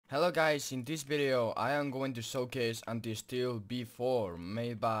Hello guys, in this video I am going to showcase anti-steal B4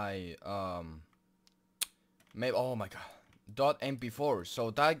 made by oh my god, .mp4.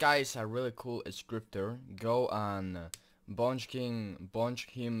 So that guy is a really cool scripter. Go and bunch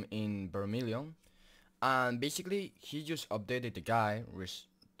him in Vermilion, and basically he just updated the guy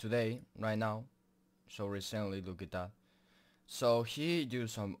today, right now. So recently, look at that. So he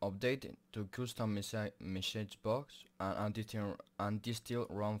used some update to custom message box and anti-steal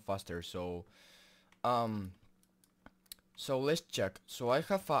run faster. Um so let's check. So I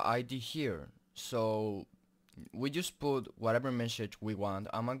have a ID here. So we just put whatever message we want.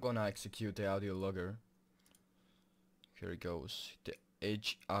 I'm not gonna execute the audio logger. Here it goes, the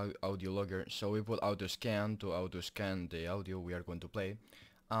H audio logger. So we put auto scan to auto scan the audio we are going to play.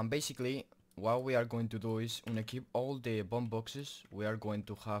 Basically what we are going to do is gonna keep all the bomb boxes. We are going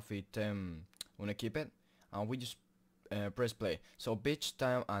to have it gonna keep it, and we just press play. So bitch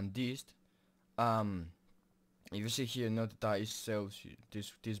time and this if you see here, note that it sells you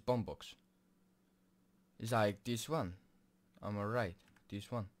this bomb box. It's like this one. Am I right?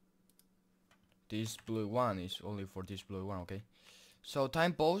 This one. This blue one is only for this blue one, okay? So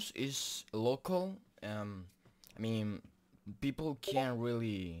time pause is local. I mean, people can't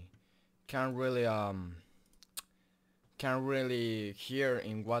really hear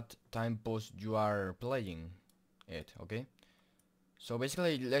in what time post you are playing it, okay? So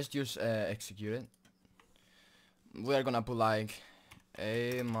basically, let's just execute it. We are gonna put like,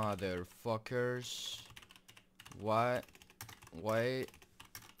 hey motherfuckers, why are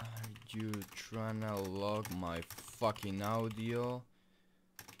you trying to log my fucking audio?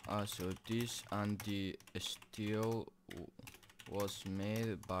 So this anti-steal was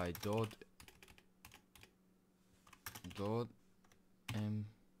made by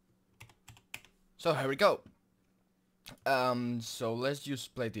So here we go. So let's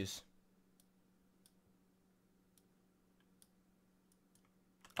just play this.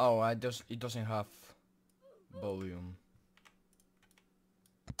 Oh, it doesn't have volume.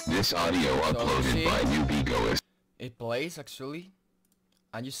 This audio So uploaded by Newbigo is. It plays actually,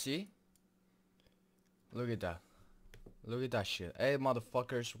 and you see. Look at that. Look at that shit. Hey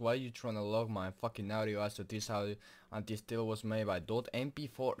motherfuckers, why you trying to log my fucking audio as to this audio anti-steal was made by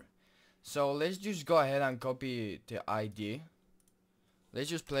 .mp4. So let's just go ahead and copy the ID. Let's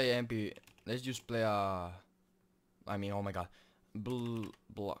just play I mean, oh my god,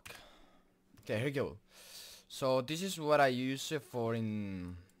 block. Okay, here we go. So this is what I use for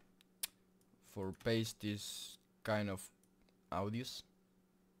paste this kind of audios.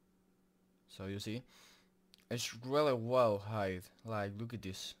 So you see, it's really well hide. Like, look at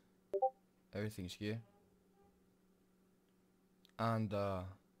this. Everything's here. And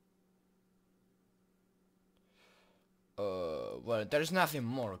well, there's nothing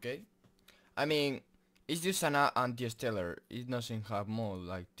more, okay? I mean, it's just an anti-stellar. It doesn't have more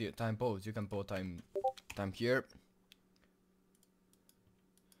like time pause. You can put time here.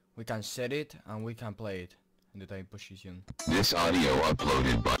 We can set it and we can play it in the time position. This audio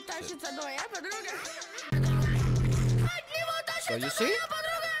uploaded by. So you see?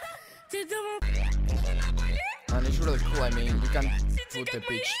 And it's really cool. I mean, you can put the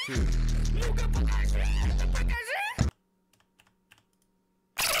pitch too.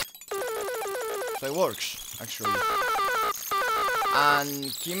 So it works, actually. And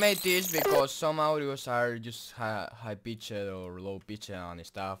he made this because some audios are just high pitched or low pitched and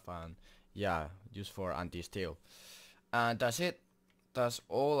stuff, and yeah, just for anti-steal. And that's it. That's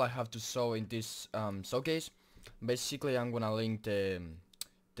all I have to show in this showcase. Basically, I'm gonna link the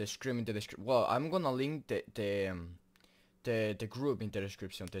stream in the description. Well, I'm gonna link the group in the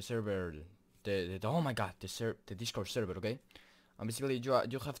description, the server, the oh my god, the Discord server, okay? And basically,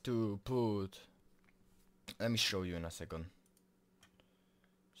 you have to put. Let me show you in a second.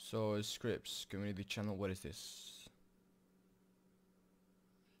 So scripts, community channel, what is this?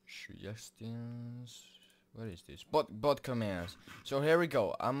 Suggestions, what is this? Bot commands. So here we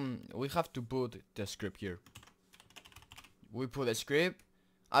go. We have to put the script here. We put a script.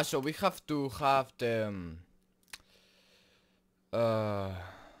 Also we have to have the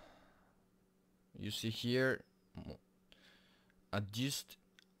you see here, adjust,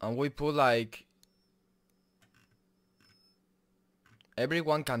 and we put like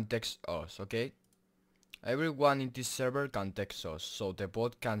everyone can text us, okay? Everyone in this server can text us, so the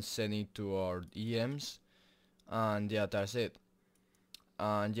bot can send it to our EMs, and yeah, that's it.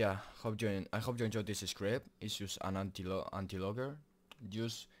 And yeah, I hope you enjoyed this script. It's just an anti-logger.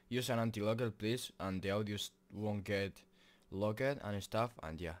 Use an anti-logger, please, and the audios won't get logged and stuff.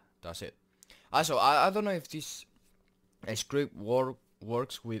 And yeah, that's it. Also, I don't know if this script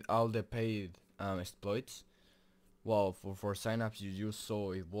works with all the paid exploits. Well, for signups you use,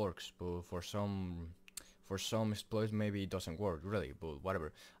 so it works, but for some exploits maybe it doesn't work really, but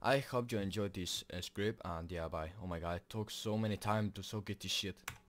whatever. I hope you enjoyed this script, and yeah, bye. Oh my god, it took so many time to so get this shit.